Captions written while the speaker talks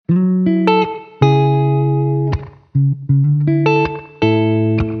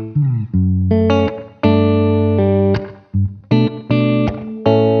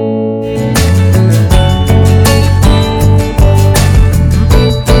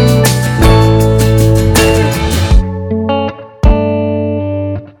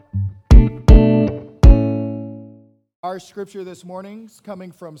Our scripture this morning is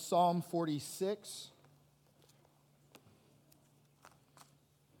coming from Psalm 46.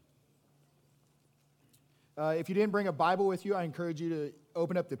 If you didn't bring a Bible with you, I encourage you to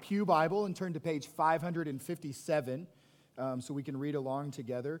open up the Pew Bible and turn to page 557 so we can read along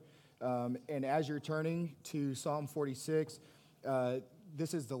together. And as you're turning to Psalm 46,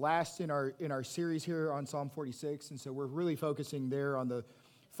 this is the last in our series here on Psalm 46, and so we're really focusing there on the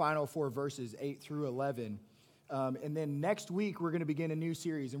final four verses, 8 through 11. And then next week, we're going to begin a new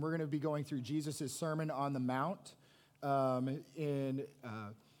series, and we're going to be going through Jesus' Sermon on the Mount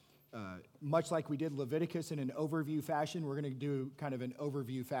much like we did Leviticus in an overview fashion. We're going to do kind of an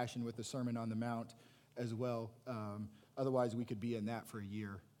overview fashion with the Sermon on the Mount as well. Otherwise, we could be in that for a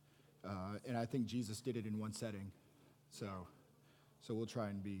year. And I think Jesus did it in one setting. So we'll try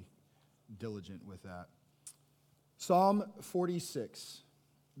and be diligent with that. Psalm 46.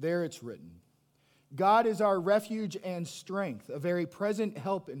 There it's written, God is our refuge and strength, a very present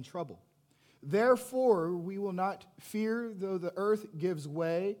help in trouble. Therefore, we will not fear, though the earth gives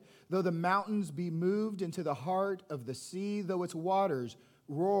way, though the mountains be moved into the heart of the sea, though its waters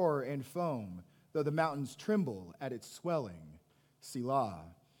roar and foam, though the mountains tremble at its swelling. Selah.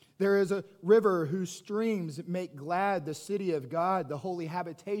 There is a river whose streams make glad the city of God, the holy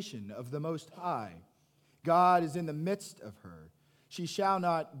habitation of the Most High. God is in the midst of her. She shall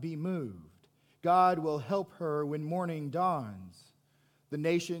not be moved. God will help her when morning dawns. The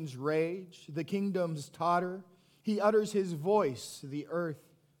nations rage, the kingdoms totter. He utters his voice, the earth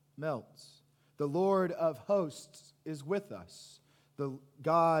melts. The Lord of hosts is with us. The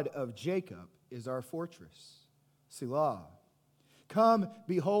God of Jacob is our fortress. Selah. Come,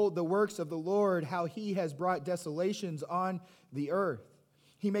 behold the works of the Lord, how he has brought desolations on the earth.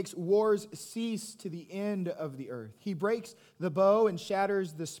 He makes wars cease to the end of the earth. He breaks the bow and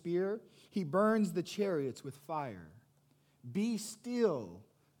shatters the spear. He burns the chariots with fire. Be still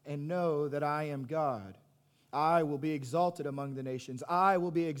and know that I am God. I will be exalted among the nations. I will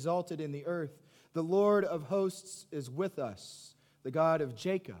be exalted in the earth. The Lord of hosts is with us. The God of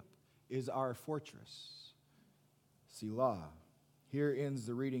Jacob is our fortress. Selah. Here ends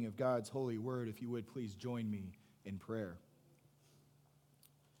the reading of God's holy word. If you would, please join me in prayer.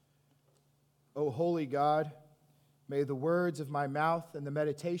 O holy God, may the words of my mouth and the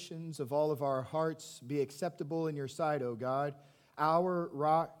meditations of all of our hearts be acceptable in your sight, O God, our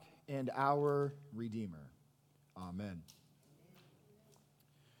rock and our Redeemer. Amen.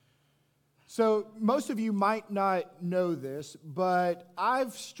 So most of you might not know this, but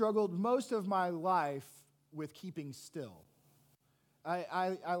I've struggled most of my life with keeping still.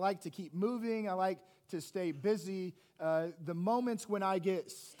 I like to keep moving. I like to stay busy. The moments when I get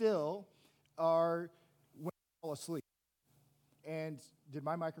still are when I fall asleep. And did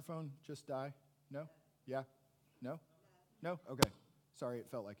my microphone just die? No? Yeah? No? No? Okay. Sorry, it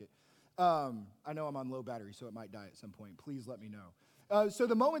felt like it. I know I'm on low battery, so it might die at some point. Please let me know. So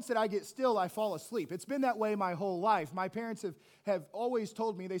the moments that I get still, I fall asleep. It's been that way my whole life. My parents have always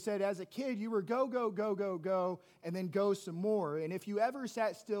told me, they said, as a kid, you were go, go, go, go, go, and then go some more. And if you ever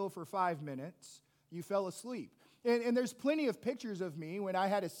sat still for 5 minutes, you fell asleep. And there's plenty of pictures of me when I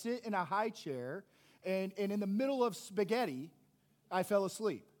had to sit in a high chair, and in the middle of spaghetti, I fell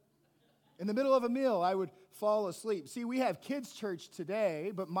asleep. In the middle of a meal, I would fall asleep. See, we have kids' church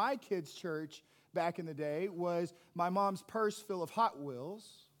today, but my kids' church back in the day was my mom's purse full of Hot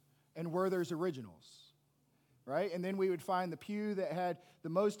Wheels and Werther's Originals, right? And then we would find the pew that had the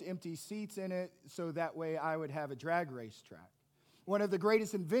most empty seats in it, so that way I would have a drag race track. One of the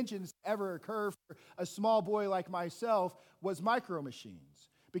greatest inventions to ever occur for a small boy like myself was micro machines.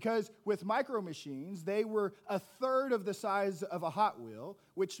 Because with micro machines, they were a third of the size of a Hot Wheel,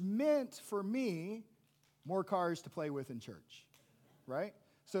 which meant for me more cars to play with in church, right?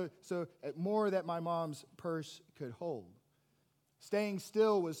 So more that my mom's purse could hold. Staying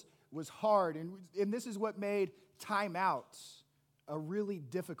still was hard, and this is what made timeouts a really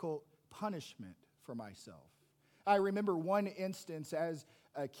difficult punishment for myself. I remember one instance as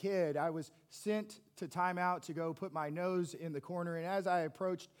a kid. I was sent to timeout to go put my nose in the corner, and as I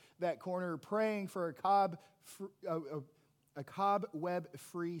approached that corner, praying for a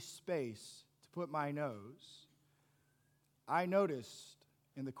cobweb-free space to put my nose, I noticed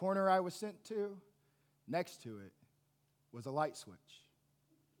in the corner I was sent to, next to it, was a light switch.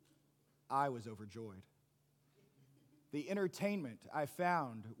 I was overjoyed. The entertainment I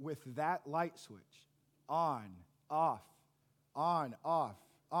found with that light switch, on, off, on, off,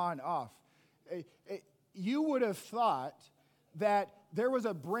 on, off. You would have thought that there was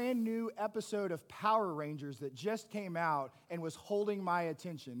a brand new episode of Power Rangers that just came out and was holding my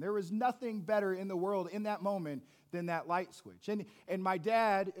attention. There was nothing better in the world in that moment than that light switch. And my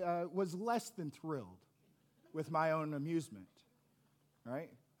dad was less than thrilled with my own amusement, right?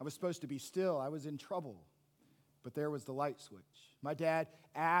 I was supposed to be still. I was in trouble. But there was the light switch. My dad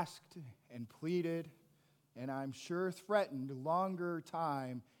asked and pleaded, and I'm sure threatened longer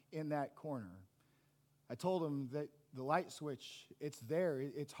time in that corner. I told him that the light switch, it's there.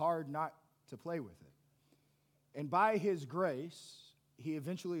 It's hard not to play with it. And by his grace, he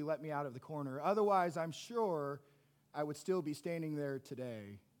eventually let me out of the corner. Otherwise, I'm sure I would still be standing there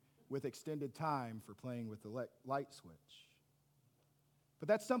today with extended time for playing with the light switch. But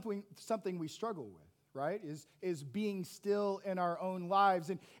that's something we struggle with, right? Is being still in our own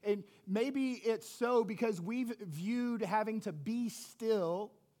lives. And maybe it's so because we've viewed having to be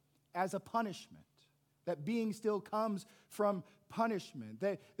still as a punishment. That being still comes from punishment.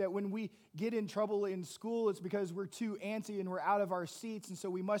 That when we get in trouble in school, it's because we're too antsy and we're out of our seats, and so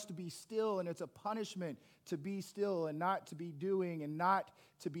we must be still, and it's a punishment to be still and not to be doing and not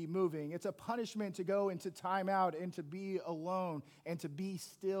to be moving. It's a punishment to go into timeout and to be alone and to be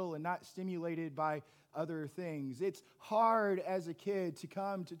still and not stimulated by other things. It's hard as a kid to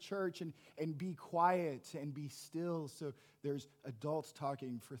come to church and be quiet and be still. So there's adults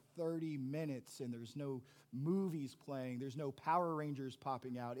talking for 30 minutes and there's no movies playing. There's no Power Rangers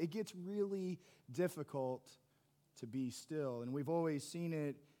popping out. It gets really difficult to be still. And we've always seen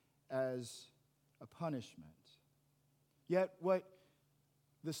it as a punishment. Yet what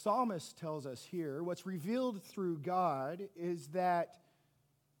the psalmist tells us here, what's revealed through God, is that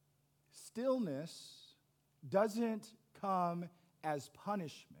stillness doesn't come as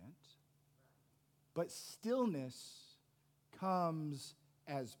punishment, but stillness comes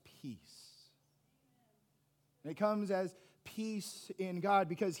as peace. And it comes as peace in God,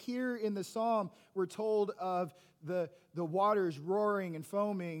 because here in the psalm, we're told of the waters roaring and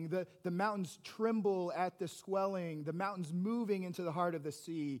foaming, the mountains tremble at the swelling, the mountains moving into the heart of the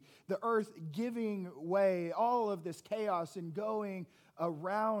sea, the earth giving way, all of this chaos and going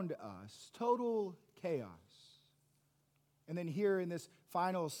around us, total chaos. And then here in this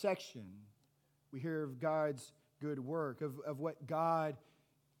final section, we hear of God's good work, of what God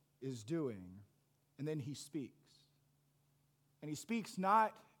is doing. And then he speaks. And he speaks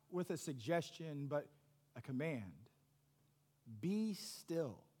not with a suggestion, but a command. Be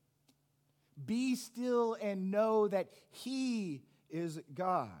still. Be still and know that he is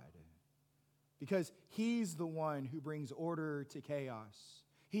God. Because he's the one who brings order to chaos.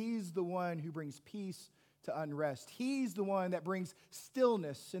 He's the one who brings peace to unrest. He's the one that brings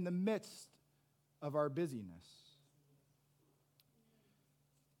stillness in the midst of our busyness.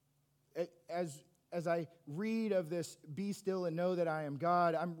 As I read of this, be still and know that I am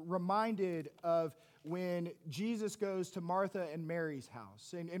God, I'm reminded of when Jesus goes to Martha and Mary's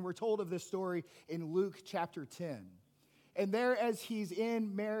house. And we're told of this story in Luke chapter 10. And there, as he's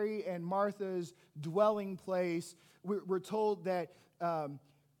in Mary and Martha's dwelling place, we're told that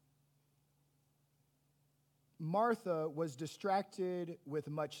Martha was distracted with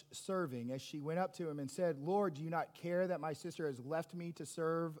much serving as she went up to him and said, "Lord, do you not care that my sister has left me to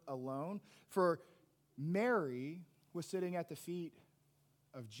serve alone?" For Mary was sitting at the feet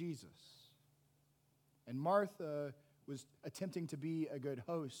of Jesus. And Martha was attempting to be a good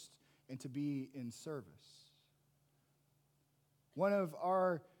host and to be in service. One of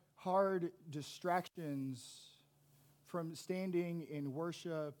our hard distractions from standing in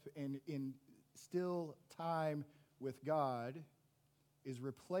worship and in still time with God is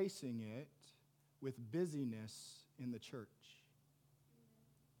replacing it with busyness in the church.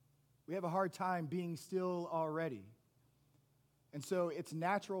 We have a hard time being still already. And so it's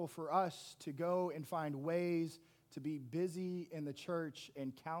natural for us to go and find ways to be busy in the church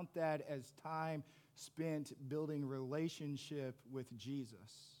and count that as time spent building relationship with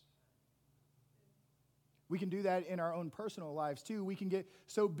Jesus. We can do that in our own personal lives too. We can get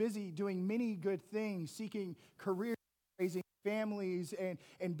so busy doing many good things, seeking careers, raising families,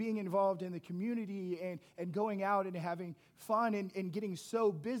 and being involved in the community and going out and having fun and getting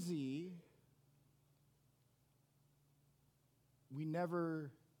so busy, we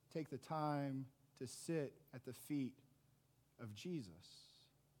never take the time to sit at the feet of Jesus,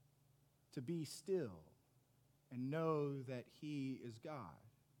 to be still and know that he is God.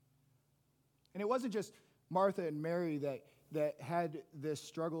 And it wasn't just Martha and Mary that had this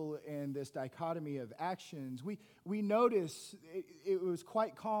struggle and this dichotomy of actions. We notice it was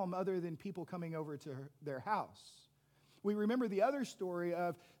quite calm other than people coming over to their house. We remember the other story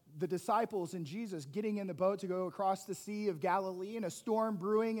of the disciples and Jesus getting in the boat to go across the Sea of Galilee and a storm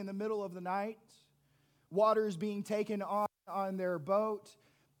brewing in the middle of the night, waters being taken on their boat,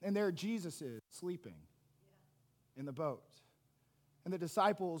 and there Jesus is sleeping. in the boat. And the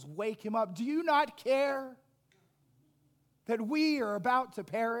disciples wake him up. Do you not care that we are about to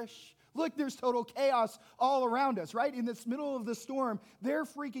perish? Look, there's total chaos all around us, right? In this middle of the storm, they're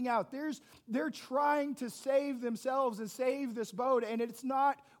freaking out. They're trying to save themselves and save this boat, and it's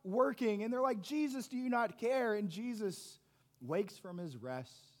not working. And they're like, Jesus, do you not care? And Jesus wakes from his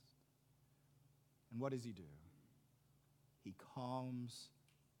rest. And what does he do? He calms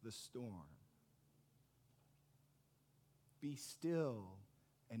the storm. Be still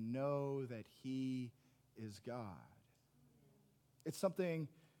and know that he is God. It's something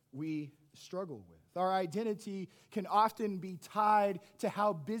we struggle with. Our identity can often be tied to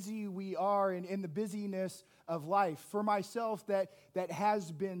how busy we are in the busyness of life. For myself, that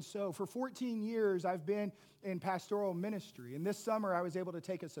has been so. For 14 years, I've been in pastoral ministry. And this summer, I was able to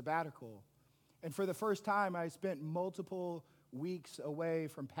take a sabbatical. And for the first time, I spent multiple weeks away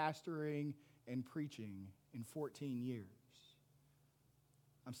from pastoring and preaching in 14 years.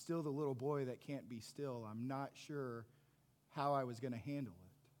 I'm still the little boy that can't be still. I'm not sure how I was going to handle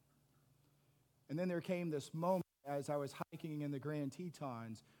it. And then there came this moment as I was hiking in the Grand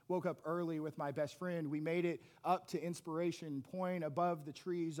Tetons, woke up early with my best friend. We made it up to Inspiration Point above the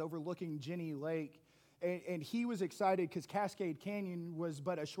trees overlooking Jenny Lake. And he was excited because Cascade Canyon was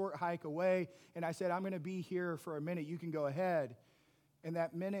but a short hike away. And I said, I'm going to be here for a minute. You can go ahead. And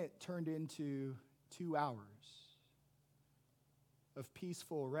that minute turned into 2 hours of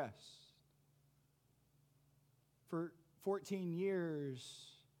peaceful rest. For 14 years,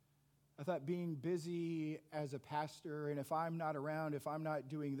 I thought being busy as a pastor, and if I'm not around, if I'm not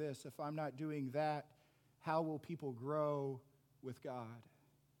doing this, if I'm not doing that, how will people grow with God?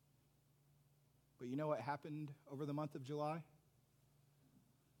 But you know what happened over the month of July?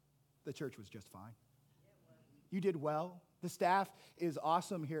 The church was just fine. You did well. The staff is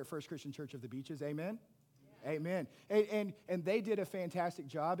awesome here at First Christian Church of the Beaches. Amen? Yeah. Amen. And they did a fantastic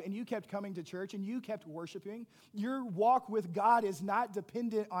job, and you kept coming to church, and you kept worshiping. Your walk with God is not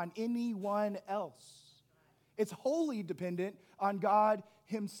dependent on anyone else. It's wholly dependent on God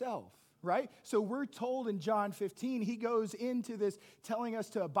himself. Right? So we're told in John 15, he goes into this telling us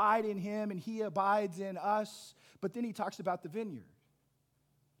to abide in him and he abides in us. But then he talks about the vineyard.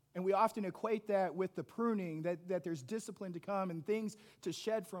 And we often equate that with the pruning, that there's discipline to come and things to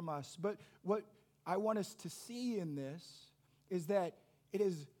shed from us. But what I want us to see in this is that it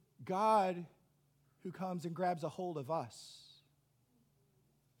is God who comes and grabs a hold of us.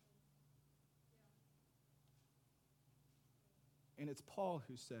 And it's Paul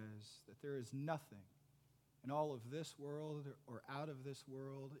who says that there is nothing in all of this world or out of this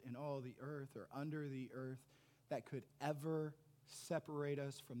world, in all the earth or under the earth, that could ever separate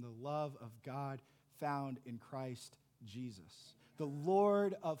us from the love of God found in Christ Jesus. The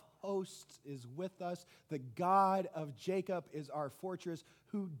Lord of hosts is with us. The God of Jacob is our fortress,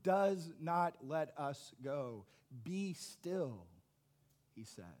 who does not let us go. Be still, he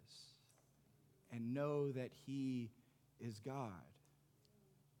says, and know that he is God.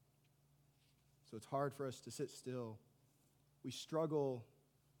 So it's hard for us to sit still. We struggle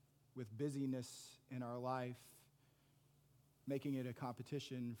with busyness in our life, making it a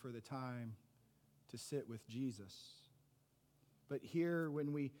competition for the time to sit with Jesus. But here,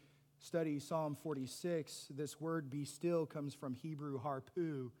 when we study Psalm 46, this word be still comes from Hebrew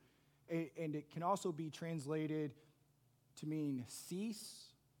harpu, and it can also be translated to mean cease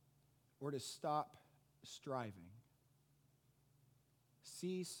or to stop striving.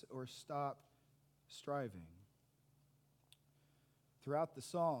 Cease or stop striving. Throughout the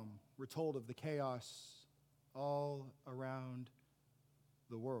psalm, we're told of the chaos all around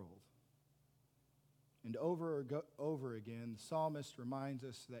the world. And over again, the psalmist reminds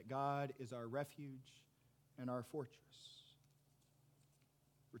us that God is our refuge and our fortress.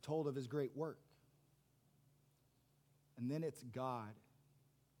 We're told of his great work. And then it's God.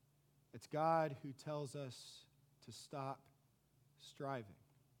 It's God who tells us to stop striving,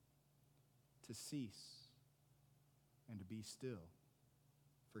 to cease, and to be still.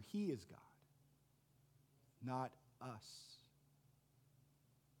 For he is God, not us.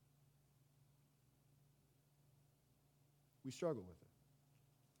 We struggle with it.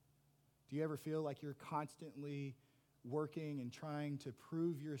 Do you ever feel like you're constantly working and trying to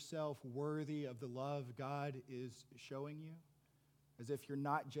prove yourself worthy of the love God is showing you? As if you're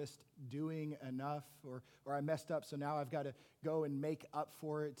not just doing enough, or I messed up, so now I've got to go and make up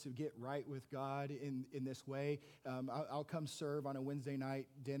for it to get right with God in this way. I'll come serve on a Wednesday night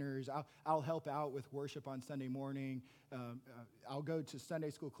dinners. I'll help out with worship on Sunday morning. I'll go to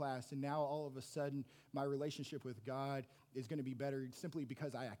Sunday school class, and now all of a sudden my relationship with God is going to be better simply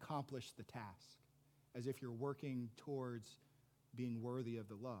because I accomplished the task. as if you're working towards being worthy of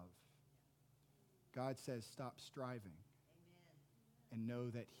the love. God says, stop striving and know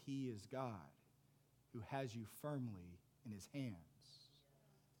that he is God who has you firmly in his hands.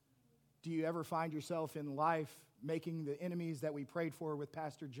 Do you ever find yourself in life making the enemies that we prayed for with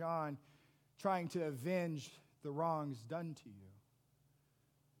Pastor John, trying to avenge the wrongs done to you?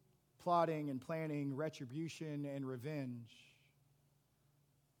 Plotting and planning retribution and revenge.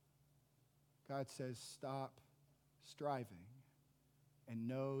 God says, stop striving and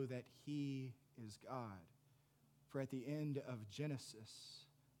know that he is God. For at the end of Genesis,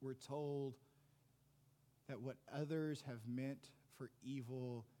 we're told that what others have meant for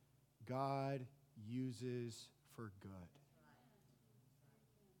evil, God uses for good.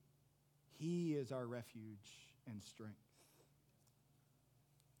 He is our refuge and strength.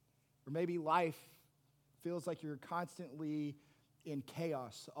 Or maybe life feels like you're constantly in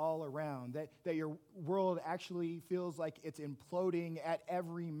chaos all around, that your world actually feels like it's imploding at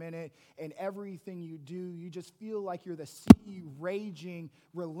every minute, and everything you do, you just feel like you're the sea raging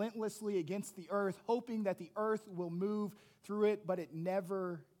relentlessly against the earth, hoping that the earth will move through it, but it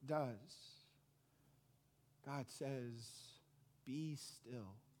never does. God says, be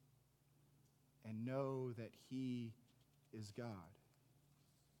still and know that he is God.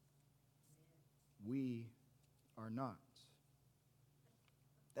 We are not.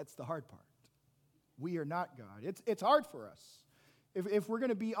 That's the hard part. We are not God. It's hard for us. If we're going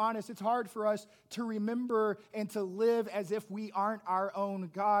to be honest, it's hard for us to remember and to live as if we aren't our own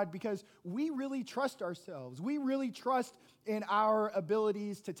God, because we really trust ourselves. We really trust in our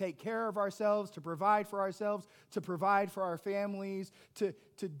abilities to take care of ourselves, to provide for ourselves, to provide for our families, to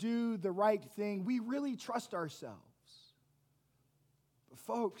do the right thing. We really trust ourselves. But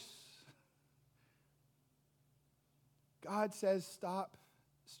folks, God says stop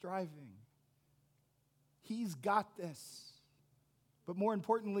striving. He's got this. But more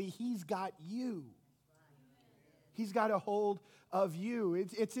importantly, he's got you. He's got a hold of you.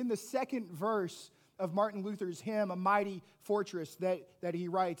 It's in the second verse of Martin Luther's hymn, A Mighty Fortress, that he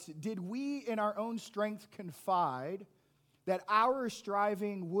writes, did we in our own strength confide that our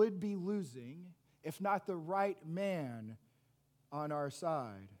striving would be losing if not the right man on our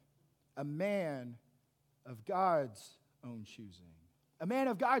side? A man of God's own choosing. A man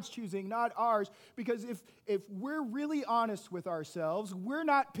of God's choosing, not ours. Because if we're really honest with ourselves, we're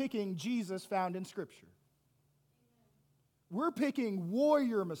not picking Jesus found in Scripture. We're picking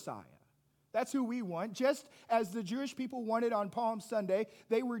warrior Messiah. That's who we want. Just as the Jewish people wanted on Palm Sunday,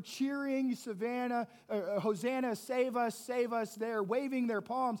 they were cheering Hosanna, save us. They're waving their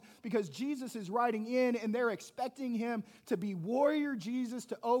palms because Jesus is riding in, and they're expecting him to be warrior Jesus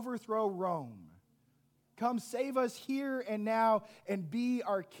to overthrow Rome. Come save us here and now and be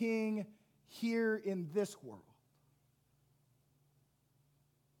our king here in this world.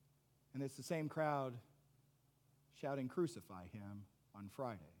 And it's the same crowd shouting, crucify him, on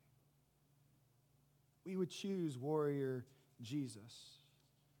Friday. We would choose warrior Jesus.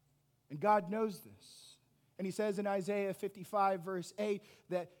 And God knows this. And he says in Isaiah 55, verse 8,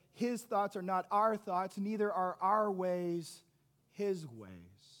 that his thoughts are not our thoughts, neither are our ways his ways.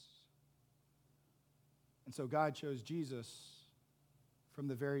 And so God chose Jesus from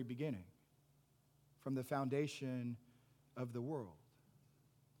the very beginning, from the foundation of the world.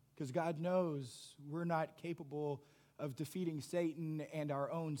 Because God knows we're not capable of defeating Satan and our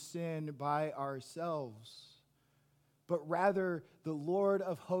own sin by ourselves. But rather, the Lord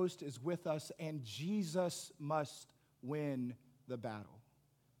of hosts is with us, and Jesus must win the battle.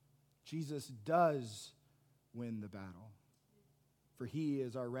 Jesus does win the battle, for he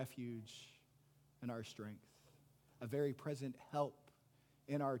is our refuge and our strength, a very present help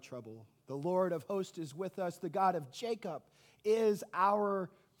in our trouble. The Lord of hosts is with us. The God of Jacob is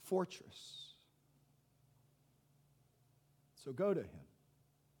our fortress. So go to him.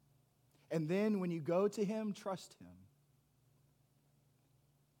 And then when you go to him, trust him.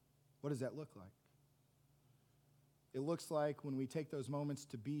 What does that look like? It looks like when we take those moments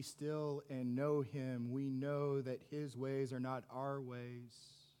to be still and know him, we know that his ways are not our ways.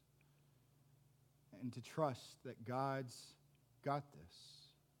 And to trust that God's got this.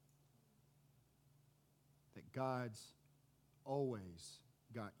 That God's always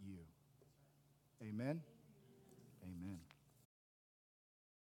got you. Amen? Amen.